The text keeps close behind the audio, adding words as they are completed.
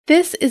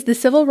This is the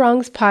Civil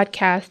Wrongs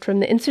podcast from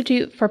the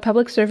Institute for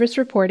Public Service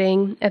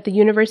Reporting at the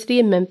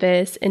University of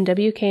Memphis and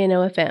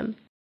WKNO-FM.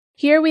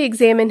 Here we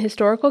examine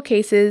historical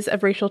cases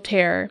of racial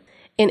terror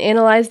and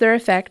analyze their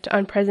effect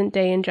on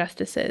present-day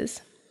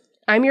injustices.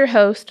 I'm your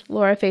host,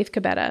 Laura Faith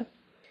Cabetta.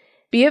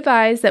 Be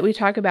advised that we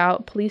talk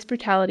about police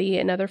brutality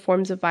and other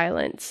forms of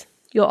violence.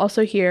 You'll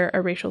also hear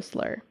a racial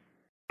slur.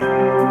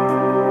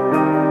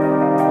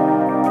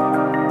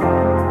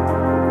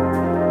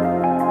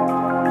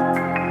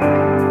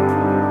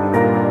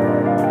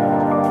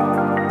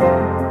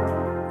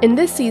 In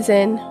this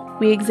season,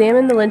 we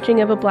examine the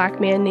lynching of a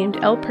black man named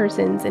L.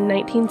 Persons in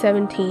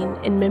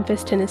 1917 in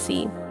Memphis,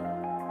 Tennessee.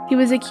 He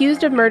was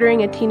accused of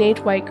murdering a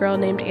teenage white girl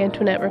named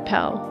Antoinette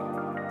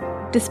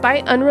Rappel.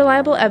 Despite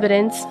unreliable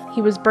evidence,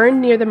 he was burned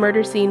near the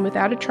murder scene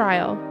without a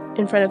trial,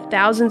 in front of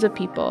thousands of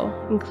people,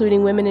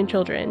 including women and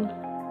children.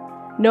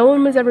 No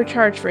one was ever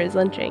charged for his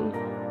lynching.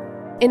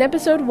 In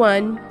Episode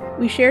 1,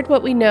 we shared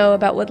what we know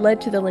about what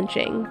led to the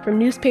lynching, from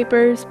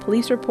newspapers,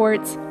 police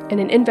reports, and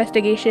an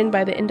investigation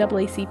by the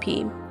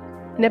NAACP.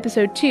 In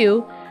Episode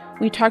 2,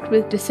 we talked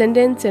with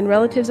descendants and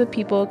relatives of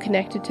people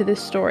connected to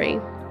this story.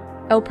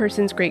 L.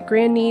 Persons'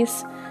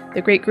 great-grandniece,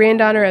 the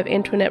great-granddaughter of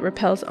Antoinette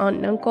Rappel's aunt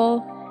and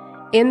uncle,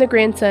 and the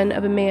grandson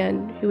of a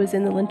man who was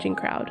in the lynching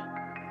crowd.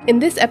 In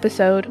this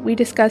episode, we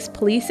discuss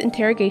police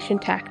interrogation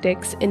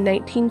tactics in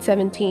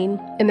 1917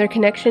 and their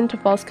connection to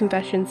false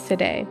confessions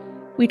today.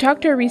 We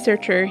talked to a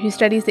researcher who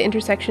studies the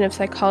intersection of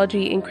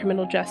psychology and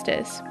criminal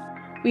justice.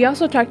 We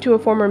also talked to a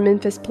former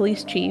Memphis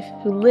police chief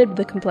who lived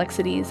the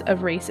complexities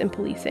of race and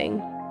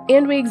policing.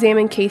 And we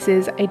examined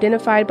cases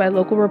identified by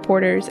local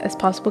reporters as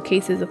possible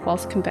cases of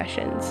false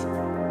confessions.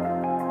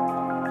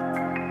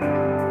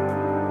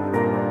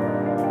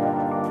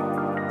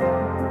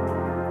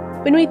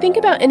 When we think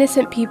about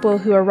innocent people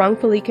who are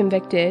wrongfully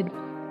convicted,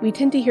 we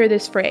tend to hear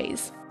this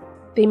phrase: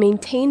 they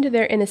maintained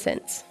their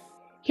innocence.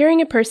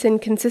 Hearing a person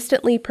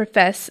consistently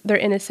profess their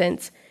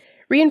innocence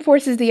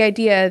reinforces the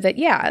idea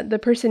that, the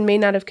person may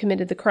not have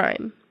committed the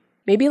crime.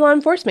 Maybe law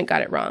enforcement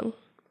got it wrong.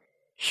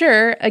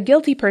 Sure, a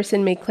guilty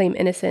person may claim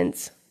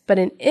innocence, but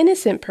an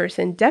innocent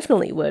person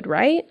definitely would,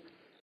 right?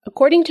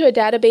 According to a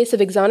database of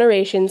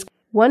exonerations,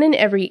 1 in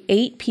every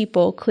 8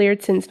 people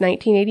cleared since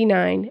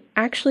 1989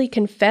 actually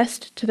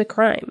confessed to the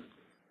crime.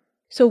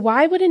 So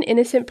why would an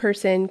innocent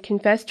person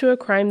confess to a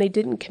crime they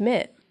didn't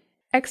commit?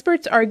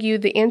 Experts argue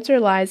the answer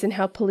lies in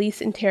how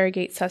police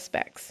interrogate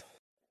suspects.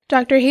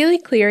 Dr. Haley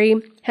Cleary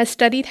has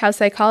studied how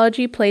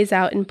psychology plays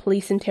out in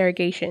police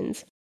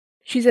interrogations.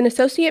 She's an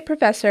associate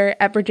professor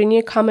at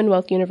Virginia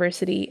Commonwealth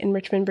University in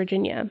Richmond,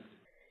 Virginia.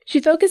 She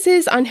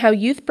focuses on how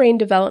youth brain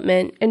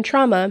development and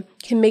trauma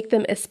can make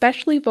them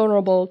especially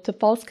vulnerable to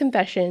false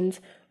confessions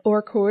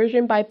or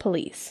coercion by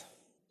police.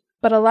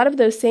 But a lot of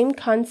those same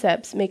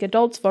concepts make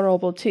adults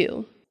vulnerable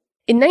too.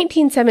 In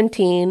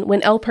 1917,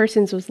 when L.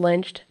 Persons was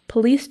lynched,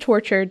 police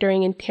torture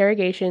during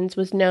interrogations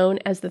was known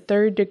as the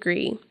third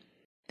degree.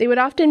 They would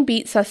often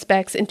beat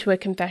suspects into a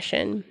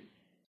confession.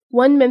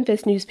 One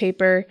Memphis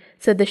newspaper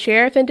said the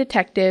sheriff and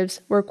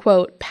detectives were,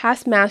 quote,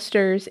 past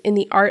masters in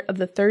the art of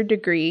the third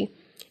degree,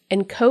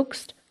 and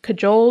coaxed,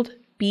 cajoled,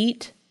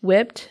 beat,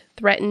 whipped,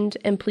 threatened,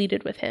 and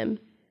pleaded with him.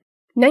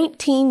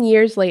 19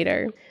 years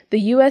later, the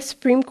U.S.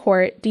 Supreme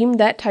Court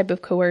deemed that type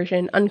of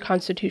coercion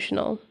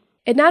unconstitutional.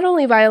 It not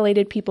only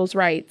violated people's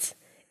rights,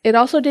 it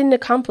also didn't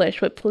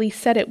accomplish what police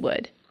said it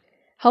would: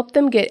 help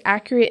them get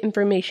accurate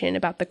information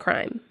about the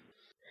crime.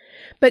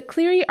 But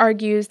Cleary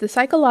argues the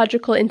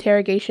psychological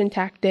interrogation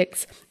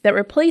tactics that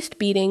replaced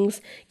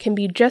beatings can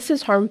be just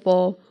as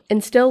harmful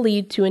and still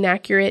lead to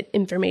inaccurate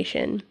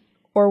information,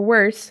 or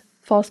worse,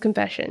 false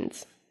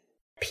confessions.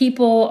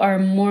 People are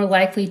more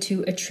likely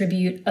to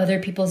attribute other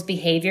people's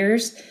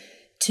behaviors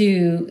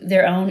to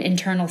their own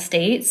internal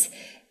states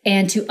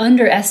and to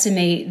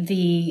underestimate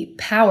the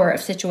power of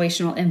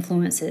situational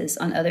influences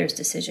on others'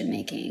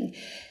 decision-making.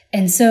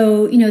 And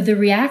so, the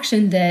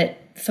reaction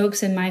that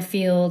folks in my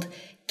field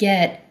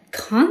get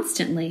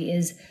constantly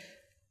is,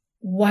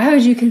 why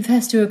would you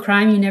confess to a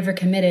crime you never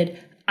committed?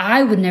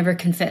 I would never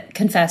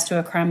confess to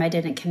a crime I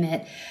didn't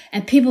commit.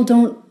 And people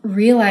don't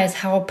realize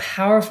how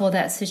powerful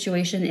that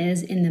situation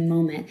is in the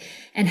moment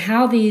and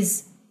how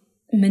these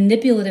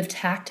manipulative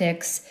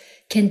tactics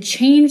can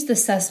change the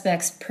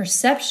suspect's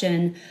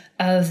perception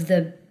of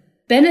the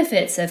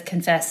benefits of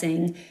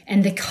confessing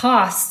and the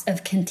costs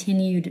of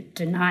continued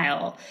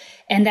denial.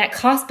 And that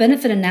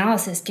cost-benefit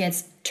analysis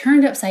gets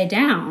turned upside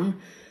down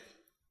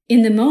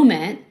in the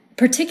moment,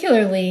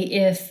 particularly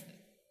if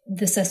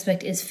the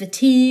suspect is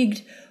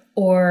fatigued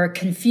or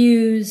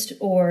confused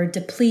or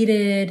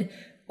depleted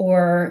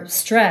or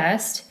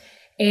stressed.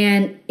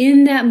 And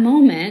in that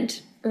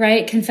moment,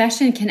 right,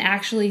 confession can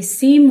actually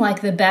seem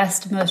like the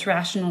best, most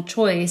rational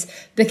choice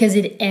because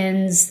it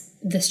ends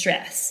the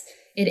stress.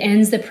 It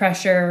ends the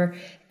pressure,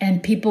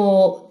 and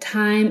people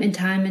time and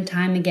time and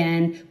time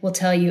again will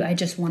tell you, I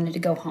just wanted to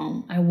go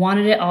home. I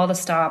wanted it all to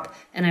stop,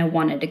 and I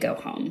wanted to go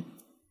home.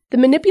 The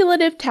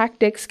manipulative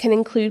tactics can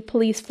include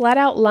police flat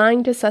out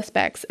lying to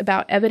suspects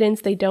about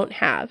evidence they don't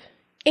have,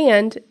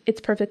 and it's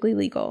perfectly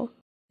legal.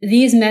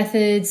 These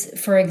methods,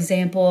 for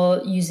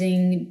example,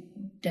 using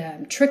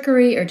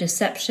trickery or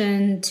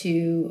deception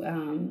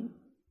to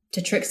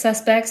trick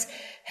suspects,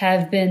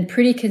 have been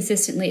pretty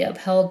consistently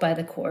upheld by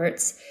the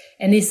courts.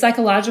 And these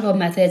psychological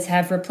methods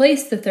have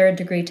replaced the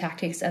third-degree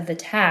tactics of the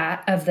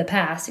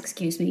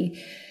past,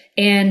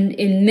 and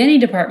in many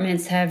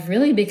departments have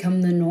really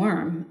become the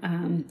norm.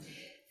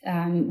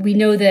 We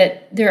know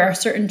that there are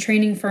certain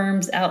training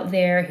firms out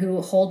there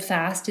who hold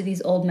fast to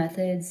these old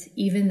methods,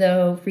 even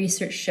though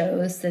research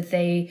shows that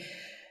they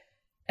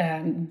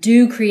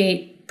do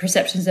create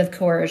perceptions of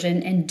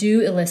coercion and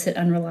do elicit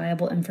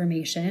unreliable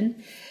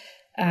information.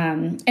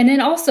 And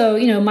then also,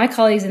 my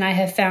colleagues and I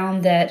have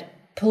found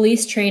that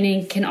police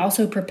training can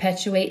also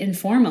perpetuate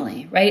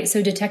informally, right?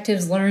 So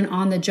detectives learn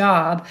on the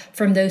job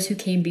from those who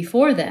came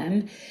before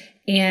them.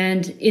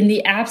 And in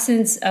the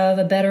absence of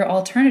a better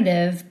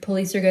alternative,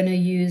 police are going to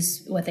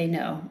use what they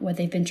know, what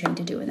they've been trained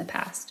to do in the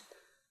past.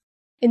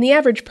 And the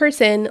average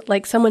person,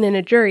 like someone in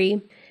a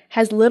jury,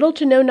 has little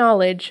to no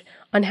knowledge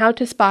on how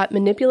to spot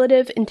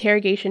manipulative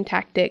interrogation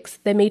tactics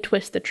that may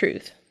twist the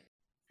truth.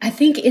 I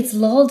think it's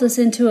lulled us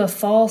into a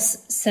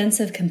false sense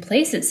of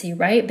complacency,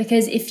 right?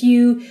 Because if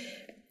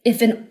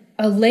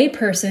a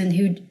layperson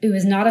who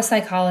is not a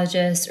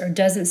psychologist or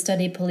doesn't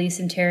study police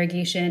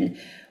interrogation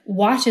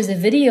watches a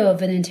video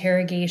of an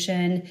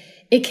interrogation,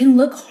 it can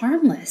look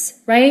harmless,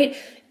 right?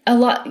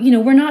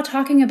 We're not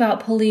talking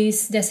about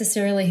police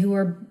necessarily who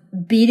are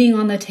beating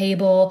on the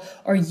table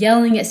or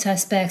yelling at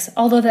suspects,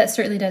 although that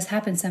certainly does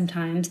happen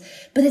sometimes,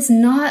 but it's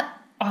not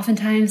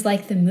oftentimes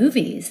like the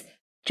movies.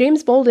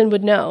 James Bolden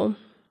would know.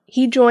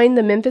 He joined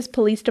the Memphis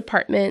Police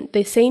Department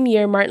the same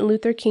year Martin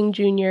Luther King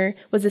Jr.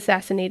 was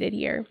assassinated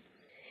year.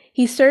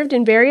 He served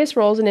in various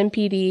roles in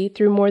MPD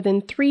through more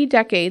than 3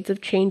 decades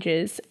of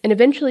changes and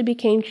eventually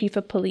became chief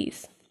of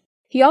police.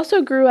 He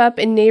also grew up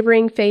in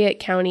neighboring Fayette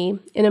County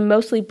in a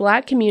mostly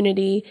black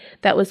community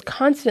that was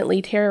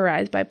constantly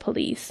terrorized by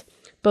police,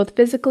 both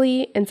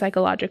physically and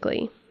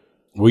psychologically.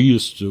 We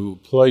used to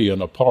play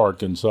in a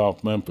park in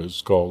South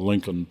Memphis called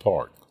Lincoln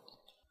Park,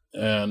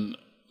 and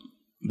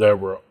there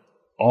were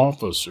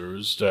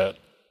officers that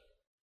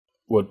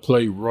would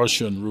play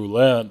Russian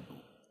roulette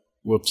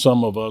with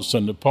some of us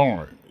in the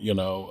park,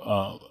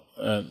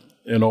 and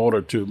in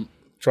order to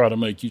try to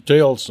make you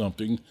tell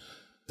something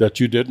that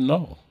you didn't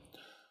know.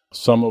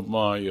 Some of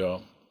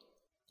my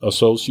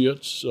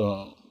associates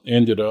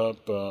ended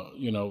up,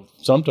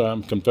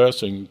 sometimes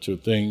confessing to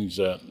things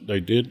that they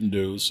didn't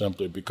do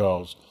simply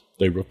because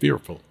they were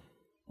fearful.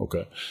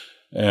 Okay.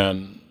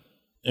 And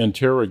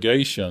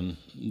interrogation,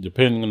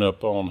 depending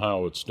upon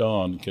how it's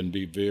done, can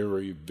be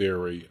very,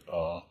 very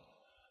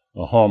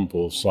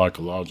harmful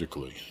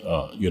psychologically,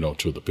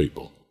 to the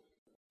people.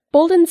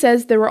 Bolden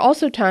says there were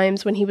also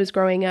times when he was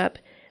growing up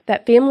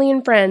that family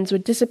and friends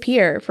would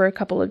disappear for a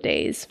couple of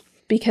days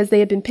because they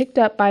had been picked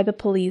up by the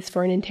police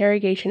for an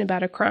interrogation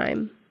about a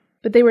crime.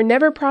 But they were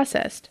never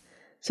processed,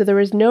 so there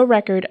was no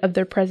record of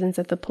their presence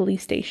at the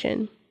police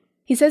station.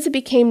 He says it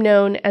became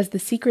known as the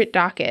secret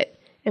docket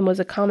and was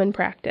a common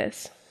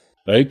practice.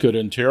 They could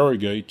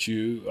interrogate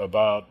you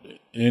about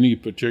any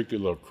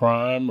particular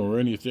crime or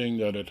anything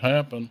that had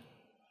happened,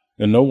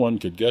 and no one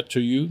could get to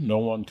you, no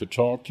one could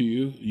talk to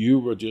you. You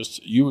were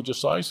just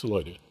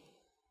isolated.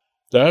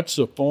 That's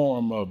a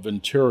form of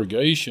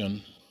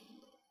interrogation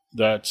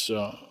that's,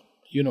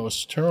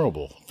 it's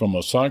terrible from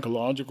a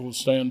psychological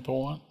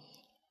standpoint,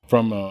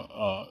 from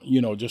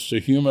just a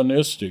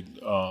humanistic.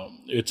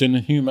 It's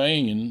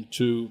inhumane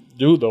to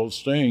do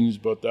those things,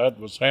 but that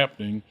was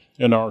happening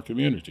in our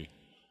community.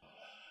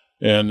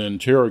 And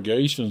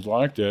interrogations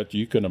like that,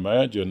 you can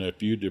imagine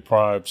if you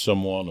deprive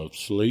someone of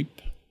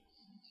sleep,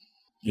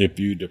 if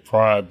you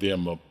deprive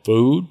them of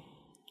food,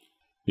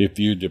 if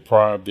you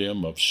deprive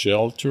them of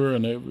shelter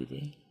and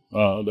everything.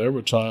 There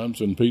were times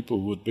when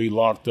people would be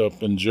locked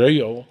up in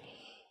jail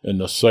and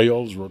the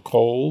cells were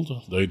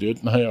cold. They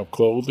didn't have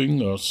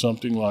clothing or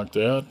something like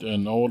that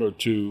in order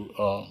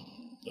to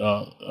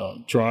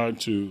try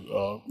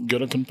to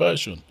get a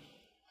confession.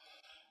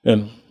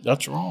 And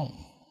that's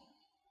wrong.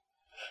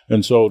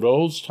 And so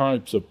those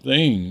types of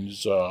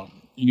things,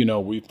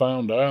 we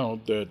found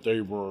out that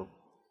they were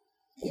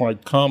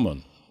quite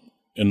common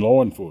in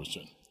law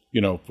enforcement,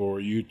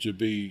 for you to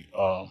be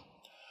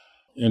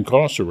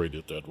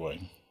incarcerated that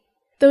way.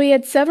 Though he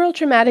had several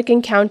traumatic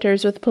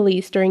encounters with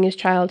police during his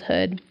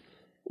childhood,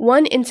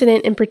 one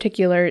incident in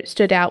particular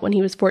stood out when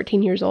he was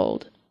 14 years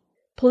old.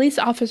 Police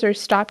officers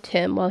stopped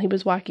him while he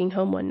was walking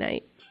home one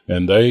night.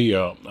 And they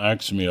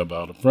asked me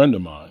about a friend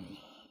of mine.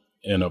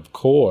 And of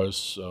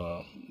course,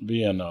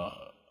 being a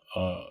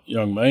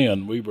young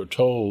man, we were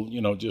told,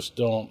 just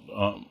don't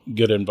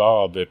get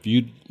involved. If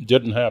you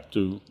didn't have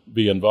to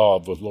be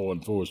involved with law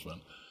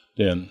enforcement,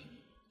 then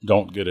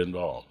don't get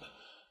involved.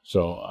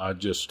 So I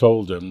just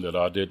told them that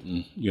I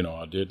didn't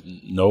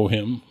know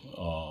him.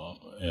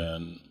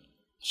 And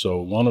so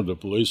one of the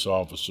police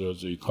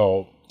officers, he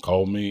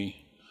called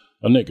me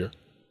a nigger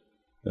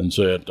and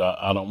said,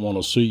 I don't want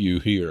to see you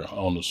here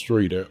on the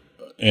street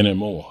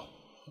anymore.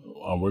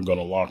 We're going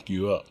to lock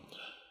you up.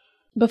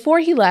 Before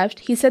he left,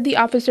 he said the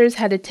officers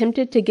had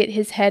attempted to get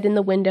his head in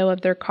the window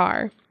of their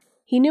car.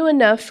 He knew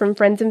enough from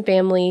friends and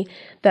family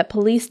that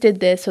police did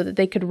this so that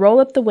they could roll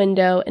up the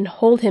window and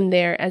hold him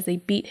there as they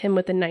beat him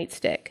with a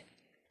nightstick.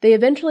 They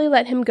eventually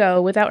let him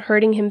go without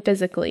hurting him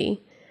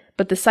physically,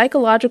 but the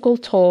psychological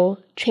toll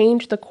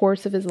changed the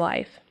course of his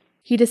life.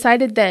 He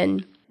decided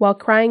then, while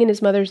crying in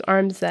his mother's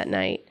arms that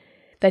night,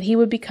 that he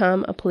would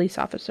become a police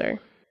officer.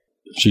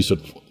 She said,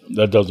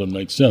 that doesn't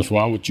make sense.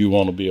 Why would you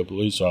want to be a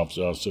police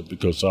officer? I said,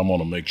 because I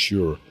want to make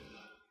sure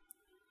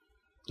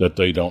that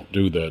they don't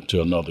do that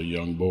to another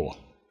young boy.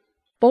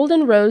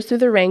 Bolden rose through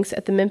the ranks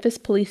at the Memphis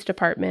Police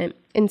Department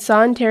and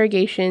saw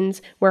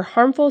interrogations where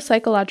harmful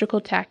psychological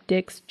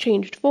tactics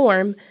changed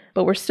form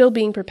but were still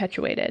being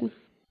perpetuated.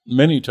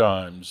 Many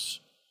times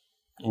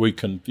we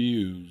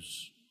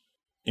confuse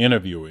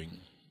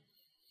interviewing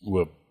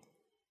with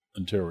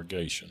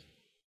interrogation.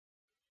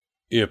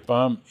 If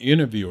I'm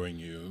interviewing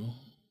you,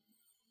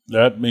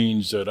 that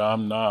means that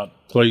I'm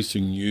not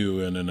placing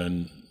you in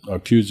an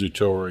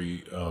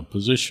accusatory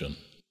position.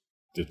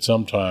 That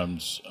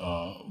sometimes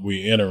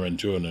we enter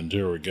into an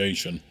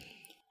interrogation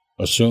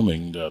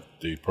assuming that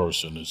the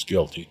person is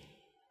guilty,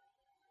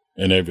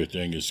 and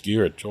everything is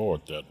geared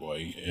toward that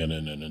way in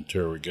an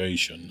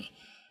interrogation.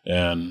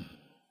 And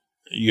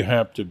you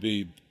have to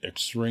be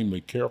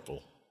extremely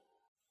careful.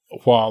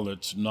 While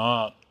it's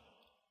not,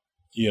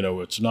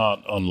 it's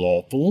not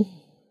unlawful,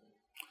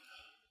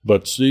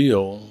 but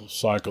still,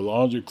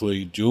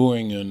 psychologically,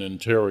 doing an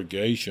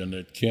interrogation,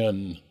 it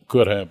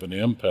could have an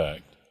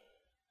impact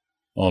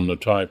on the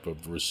type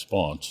of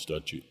response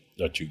that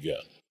you get.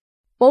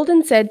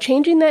 Bolden said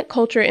changing that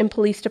culture in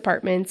police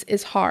departments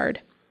is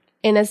hard,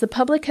 and as the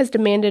public has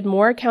demanded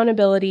more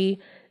accountability,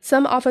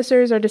 some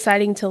officers are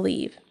deciding to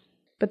leave,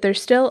 but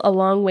there's still a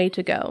long way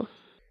to go.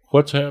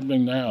 What's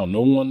happening now?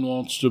 No one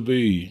wants to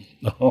be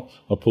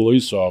a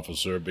police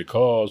officer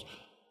because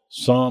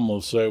some will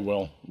say,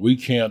 well, we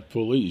can't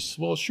police.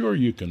 Well, sure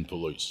you can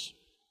police.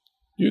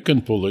 You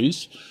can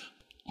police.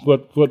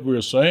 But what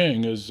we're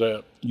saying is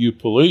that you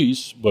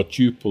police, but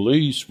you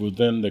police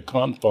within the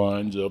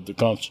confines of the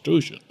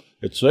Constitution.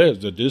 It says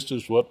that this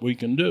is what we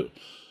can do.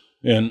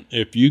 And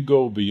if you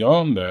go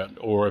beyond that,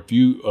 or if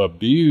you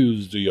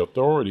abuse the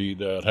authority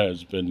that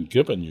has been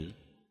given you,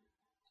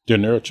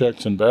 then there are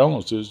checks and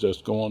balances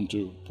that's going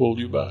to pull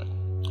you back.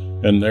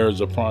 And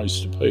there's a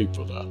price to pay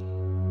for that.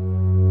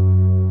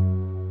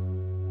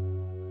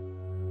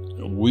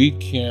 We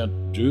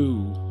can't do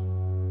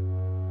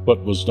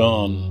what was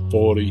done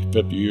 40,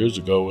 50 years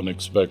ago and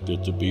expect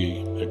it to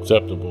be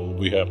acceptable.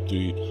 We have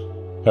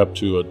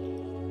to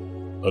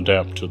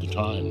adapt to the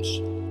times.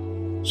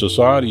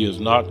 Society is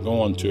not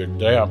going to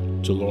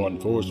adapt to law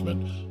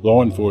enforcement.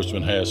 Law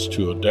enforcement has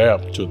to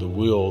adapt to the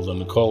wills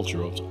and the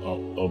culture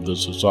of the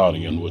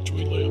society in which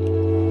we live.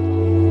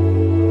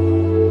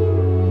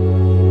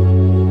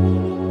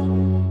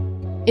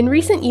 In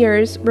recent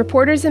years,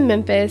 reporters in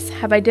Memphis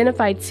have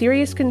identified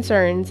serious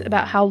concerns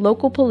about how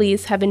local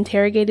police have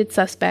interrogated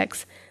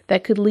suspects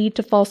that could lead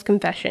to false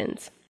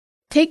confessions.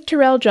 Take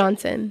Terrell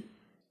Johnson.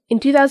 In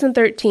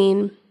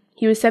 2013,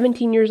 he was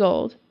 17 years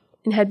old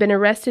and had been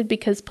arrested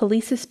because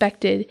police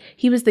suspected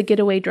he was the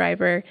getaway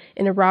driver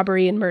in a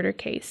robbery and murder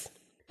case.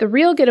 The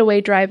real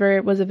getaway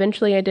driver was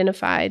eventually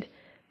identified,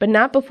 but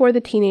not before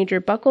the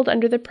teenager buckled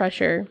under the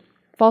pressure,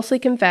 falsely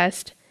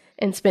confessed,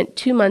 and spent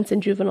 2 months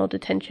in juvenile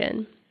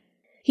detention.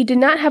 He did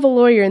not have a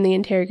lawyer in the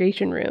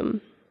interrogation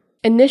room.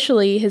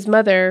 Initially, his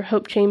mother,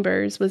 Hope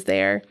Chambers, was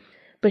there,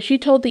 but she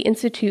told the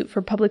Institute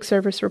for Public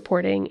Service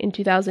Reporting in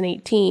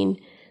 2018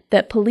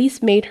 that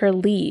police made her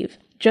leave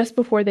just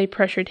before they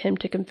pressured him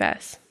to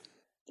confess.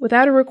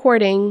 Without a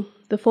recording,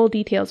 the full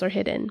details are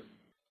hidden.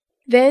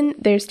 Then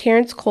there's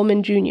Terrence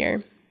Coleman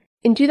Jr.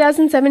 In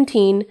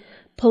 2017,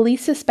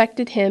 police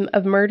suspected him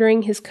of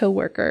murdering his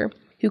coworker,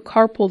 who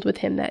carpooled with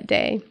him that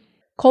day.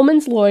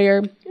 Coleman's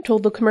lawyer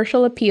told the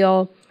Commercial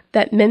Appeal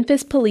that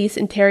Memphis police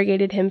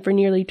interrogated him for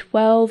nearly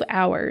 12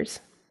 hours.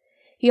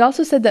 He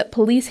also said that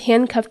police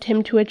handcuffed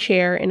him to a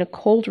chair in a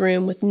cold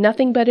room with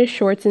nothing but his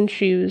shorts and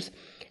shoes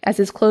as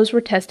his clothes were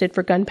tested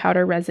for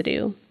gunpowder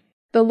residue.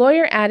 The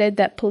lawyer added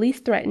that police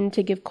threatened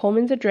to give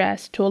Coleman's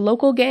address to a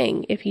local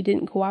gang if he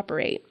didn't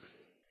cooperate.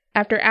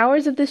 After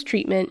hours of this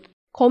treatment,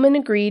 Coleman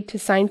agreed to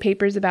sign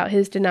papers about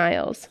his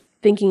denials,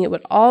 thinking it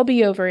would all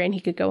be over and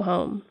he could go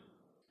home.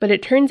 But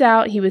it turns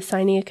out he was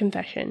signing a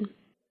confession.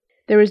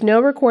 There was no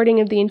recording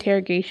of the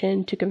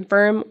interrogation to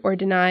confirm or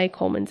deny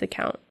Coleman's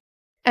account.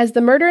 As the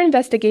murder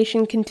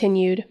investigation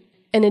continued,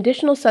 an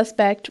additional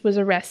suspect was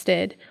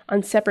arrested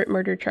on separate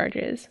murder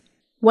charges.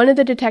 One of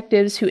the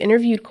detectives who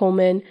interviewed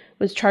Coleman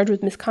was charged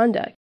with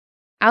misconduct.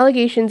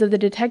 Allegations of the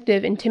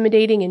detective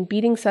intimidating and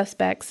beating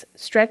suspects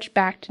stretched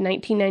back to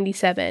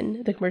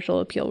 1997, the Commercial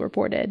Appeal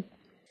reported.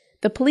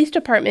 The police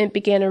department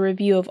began a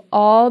review of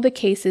all the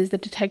cases the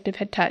detective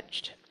had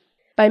touched.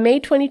 By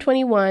May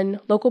 2021,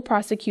 local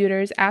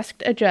prosecutors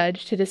asked a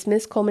judge to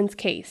dismiss Coleman's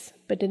case,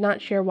 but did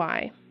not share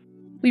why.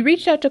 We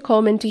reached out to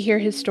Coleman to hear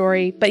his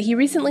story, but he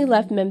recently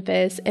left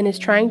Memphis and is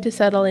trying to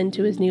settle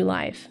into his new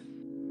life.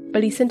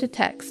 But he sent a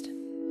text.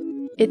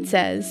 It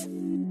says,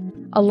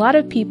 "A lot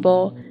of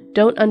people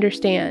don't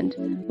understand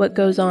what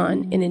goes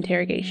on in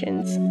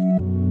interrogations."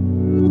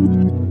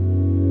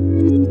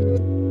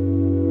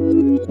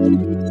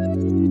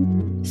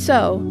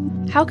 So,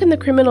 how can the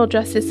criminal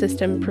justice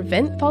system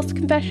prevent false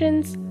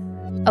confessions?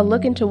 A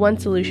look into one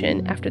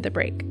solution after the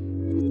break.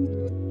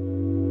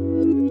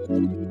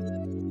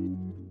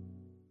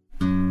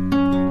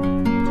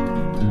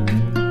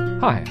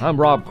 Hi, I'm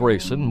Rob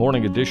Grayson,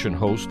 Morning Edition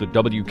host at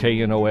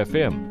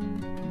WKNO-FM.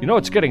 You know,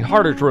 it's getting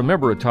harder to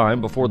remember a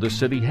time before the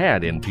city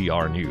had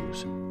NPR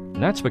News.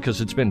 And that's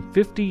because it's been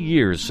 50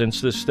 years since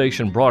this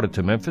station brought it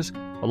to Memphis,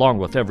 along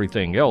with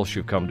everything else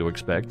you've come to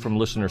expect from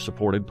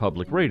listener-supported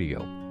public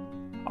radio.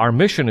 Our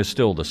mission is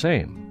still the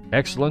same: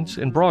 excellence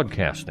in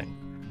broadcasting.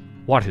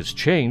 What has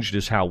changed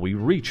is how we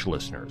reach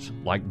listeners,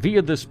 like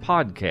via this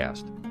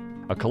podcast,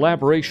 a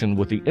collaboration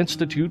with the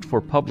Institute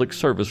for Public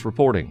Service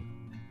Reporting.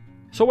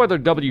 So whether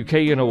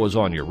WKNO is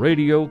on your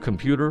radio,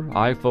 computer,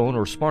 iPhone,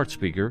 or smart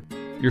speaker,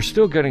 you're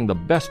still getting the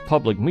best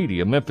public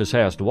media Memphis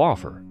has to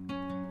offer.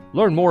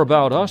 Learn more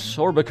about us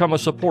or become a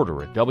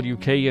supporter at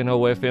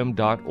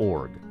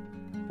WKNOFM.org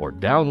or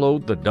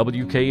download the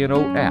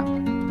WKNO app.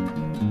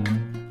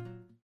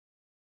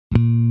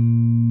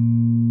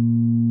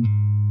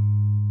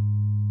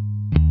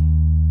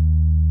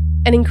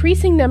 An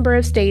increasing number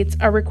of states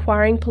are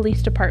requiring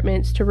police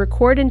departments to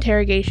record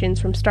interrogations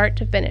from start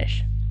to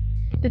finish.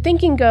 The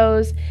thinking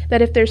goes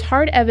that if there's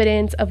hard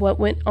evidence of what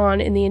went on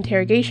in the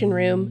interrogation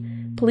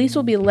room, police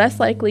will be less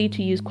likely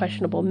to use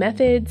questionable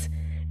methods,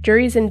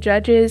 juries and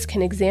judges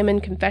can examine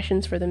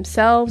confessions for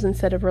themselves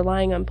instead of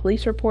relying on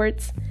police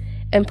reports,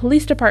 and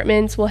police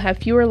departments will have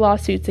fewer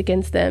lawsuits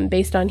against them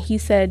based on he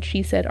said,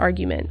 she said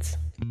arguments.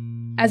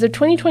 As of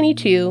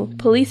 2022,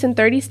 police in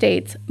 30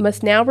 states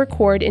must now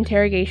record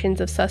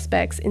interrogations of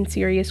suspects in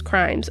serious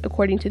crimes,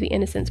 according to the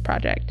Innocence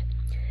Project.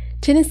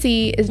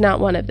 Tennessee is not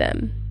one of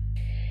them.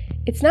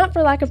 It's not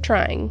for lack of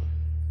trying.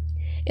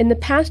 In the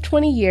past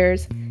 20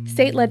 years,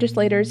 state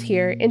legislators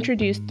here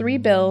introduced 3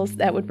 bills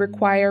that would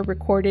require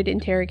recorded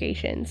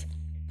interrogations.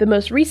 The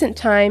most recent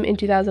time, in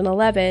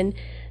 2011,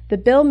 the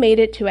bill made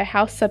it to a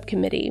House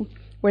subcommittee,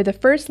 where the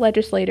first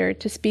legislator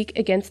to speak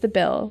against the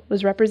bill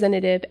was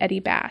Representative Eddie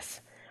Bass,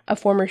 a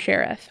former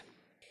sheriff.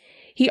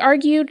 He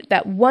argued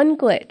that one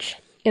glitch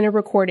in a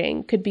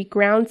recording could be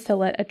grounds to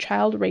let a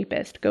child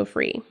rapist go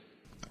free.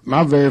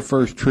 My very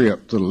first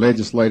trip to the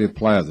Legislative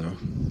Plaza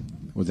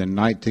was in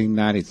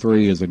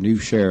 1993 as a new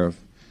sheriff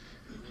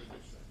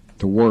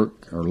to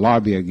work or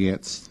lobby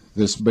against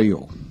this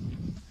bill.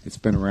 It's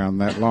been around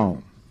that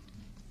long.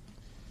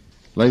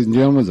 Ladies and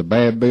gentlemen, it's a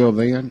bad bill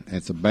then,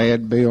 it's a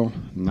bad bill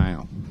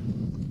now.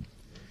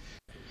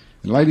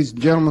 And ladies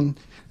and gentlemen,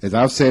 as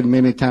I've said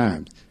many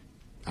times,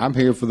 I'm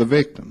here for the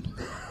victims.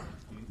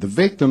 The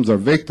victims are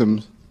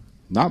victims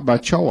not by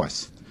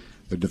choice.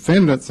 The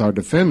defendants are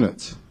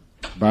defendants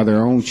by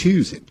their own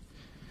choosing.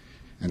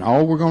 And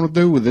all we're going to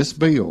do with this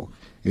bill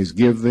is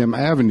give them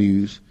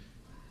avenues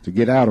to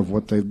get out of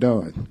what they've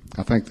done.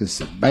 I think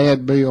this is a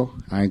bad bill.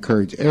 I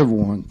encourage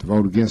everyone to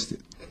vote against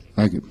it.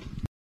 Thank you.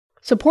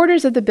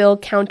 Supporters of the bill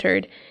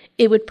countered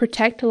it would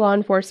protect law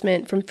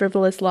enforcement from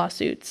frivolous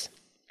lawsuits.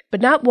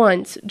 But not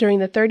once during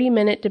the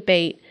 30-minute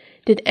debate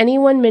did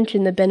anyone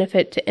mention the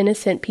benefit to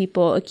innocent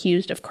people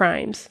accused of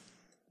crimes.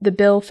 The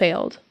bill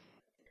failed.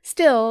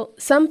 Still,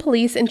 some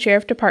police and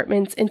sheriff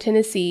departments in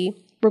Tennessee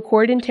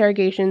record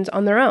interrogations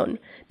on their own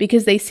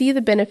because they see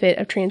the benefit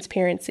of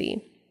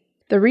transparency.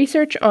 The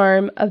research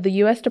arm of the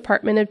U.S.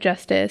 Department of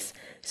Justice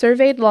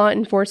surveyed law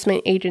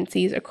enforcement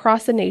agencies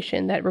across the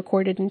nation that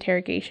recorded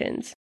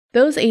interrogations.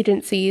 Those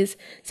agencies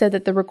said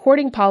that the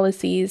recording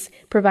policies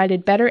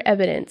provided better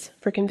evidence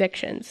for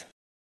convictions.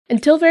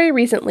 Until very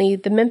recently,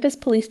 the Memphis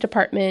Police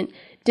Department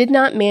did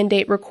not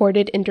mandate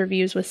recorded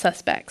interviews with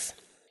suspects.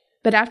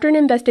 But after an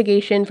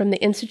investigation from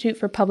the Institute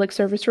for Public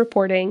Service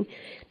Reporting,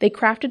 they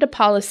crafted a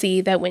policy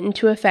that went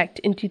into effect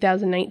in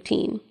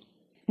 2019.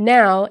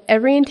 Now,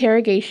 every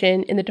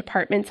interrogation in the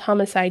department's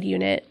homicide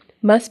unit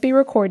must be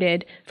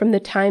recorded from the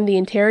time the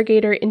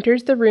interrogator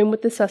enters the room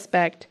with the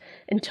suspect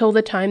until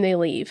the time they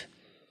leave.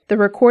 The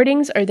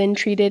recordings are then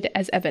treated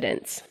as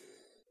evidence.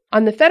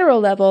 On the federal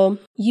level,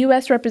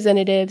 U.S.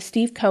 Representative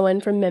Steve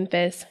Cohen from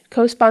Memphis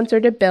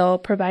co-sponsored a bill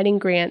providing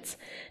grants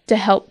to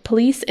help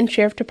police and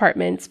sheriff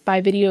departments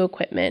buy video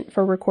equipment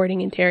for recording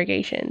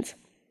interrogations.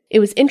 It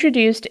was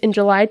introduced in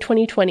July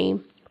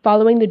 2020,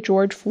 following the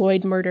George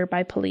Floyd murder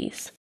by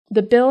police.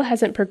 The bill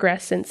hasn't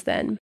progressed since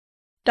then.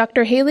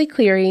 Dr. Haley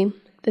Cleary,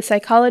 the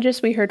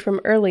psychologist we heard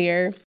from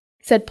earlier,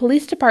 said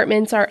police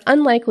departments are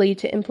unlikely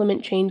to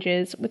implement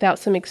changes without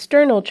some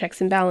external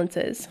checks and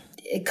balances.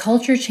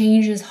 Culture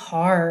change is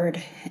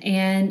hard.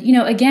 And,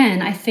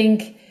 again, I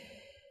think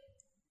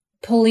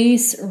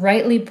police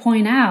rightly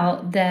point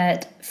out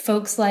that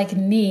folks like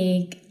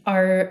me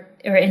or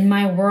in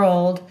my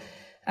world,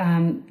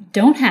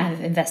 don't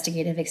have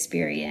investigative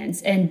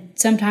experience and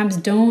sometimes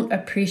don't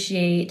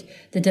appreciate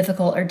the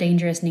difficult or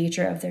dangerous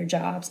nature of their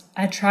jobs.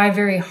 I try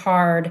very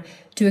hard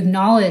to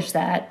acknowledge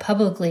that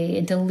publicly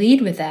and to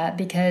lead with that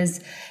because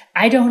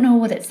I don't know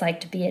what it's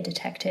like to be a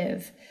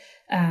detective.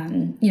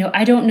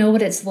 I don't know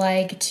what it's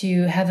like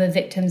to have a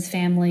victim's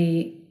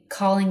family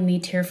calling me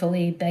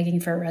tearfully, begging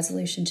for a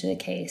resolution to the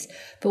case.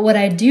 But what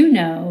I do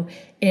know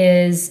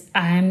is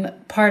I'm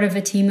part of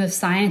a team of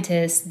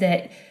scientists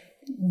that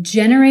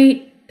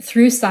generate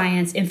through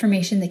science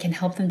information that can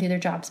help them do their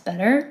jobs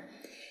better.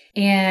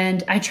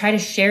 And I try to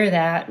share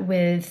that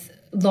with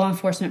law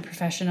enforcement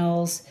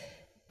professionals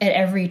at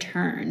every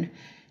turn,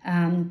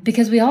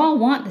 because we all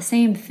want the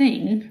same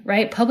thing,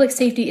 right? Public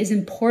safety is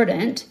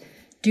important.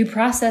 Due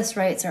process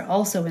rights are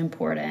also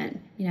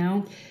important.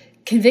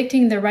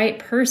 Convicting the right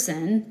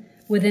person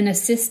within a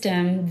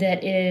system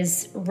that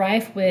is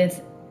rife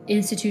with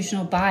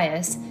institutional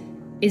bias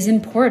is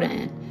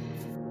important.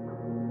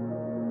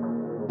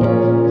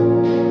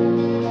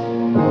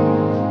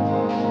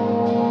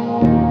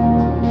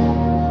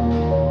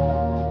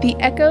 The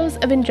echoes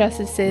of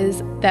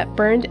injustices that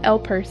burned L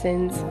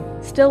persons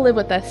still live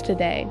with us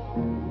today,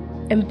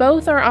 and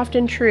both are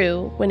often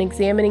true when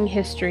examining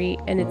history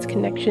and its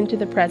connection to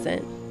the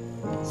present.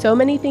 So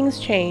many things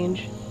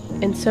change,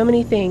 and so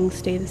many things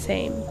stay the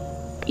same.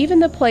 Even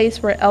the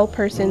place where L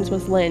persons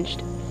was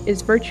lynched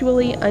is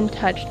virtually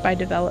untouched by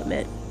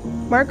development.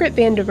 Margaret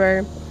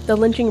Vandiver, the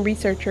lynching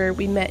researcher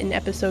we met in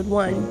episode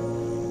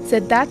 1,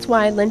 said that's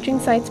why Lynching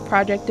Sites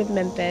Project of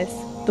Memphis,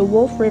 the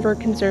Wolf River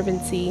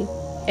Conservancy,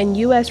 and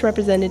U.S.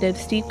 Representative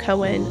Steve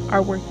Cohen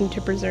are working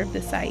to preserve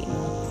the site.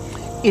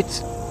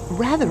 It's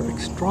rather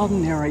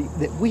extraordinary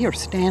that we are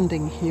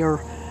standing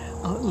here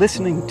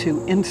listening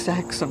to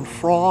insects and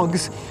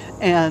frogs,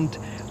 and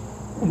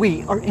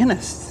we are in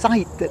a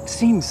site that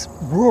seems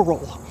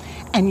rural,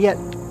 and yet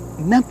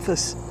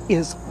Memphis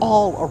is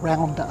all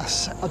around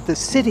us. The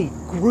city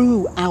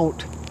grew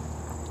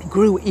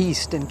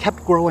east and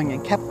kept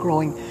growing,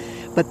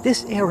 but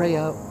this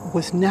area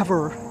was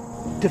never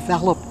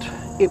developed.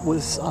 It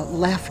was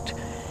left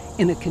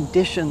in a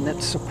condition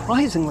that's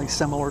surprisingly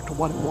similar to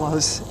what it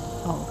was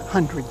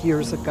 100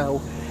 years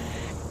ago.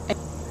 And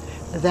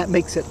that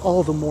makes it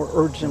all the more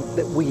urgent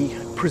that we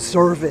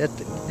preserve it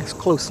as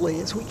closely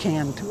as we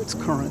can to its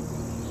current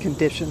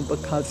condition,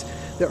 because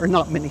there are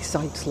not many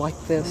sites like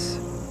this.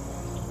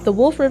 The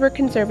Wolf River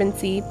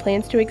Conservancy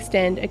plans to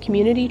extend a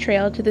community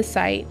trail to the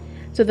site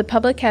so the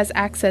public has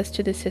access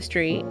to this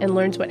history and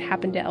learns what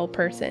happened to L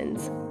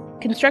persons.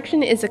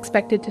 Construction is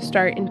expected to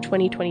start in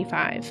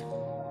 2025.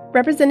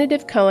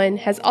 Representative Cohen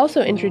has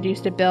also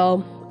introduced a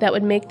bill that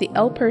would make the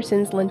L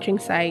persons lynching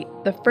site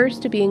the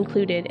first to be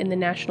included in the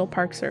National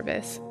Park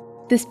Service.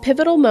 This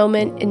pivotal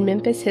moment in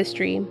Memphis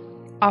history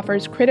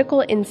offers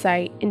critical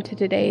insight into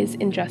today's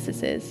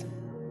injustices.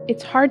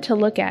 It's hard to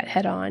look at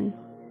head-on,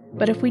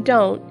 but if we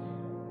don't,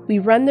 we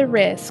run the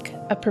risk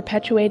of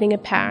perpetuating a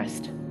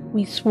past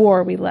we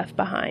swore we left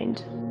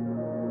behind.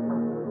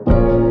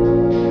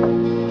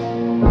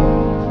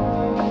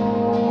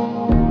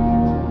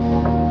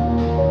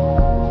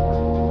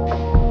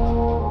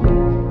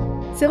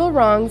 Civil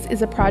Wrongs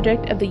is a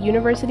project of the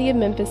University of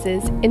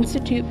Memphis's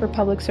Institute for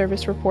Public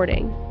Service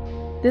Reporting.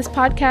 This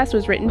podcast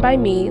was written by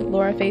me,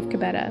 Laura Faith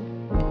Cabetta.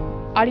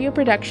 Audio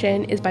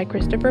production is by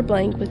Christopher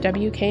Blank with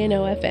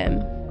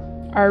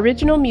WKNO-FM. Our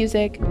original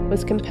music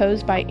was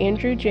composed by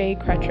Andrew J.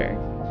 Crutcher.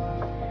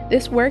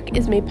 This work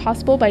is made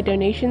possible by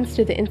donations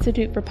to the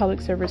Institute for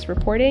Public Service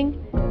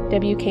Reporting,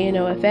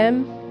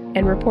 WKNO-FM,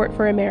 and Report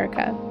for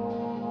America.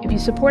 If you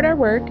support our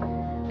work,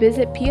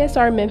 visit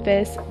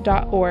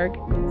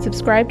psrmemphis.org,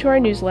 subscribe to our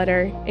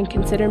newsletter, and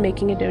consider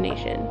making a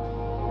donation.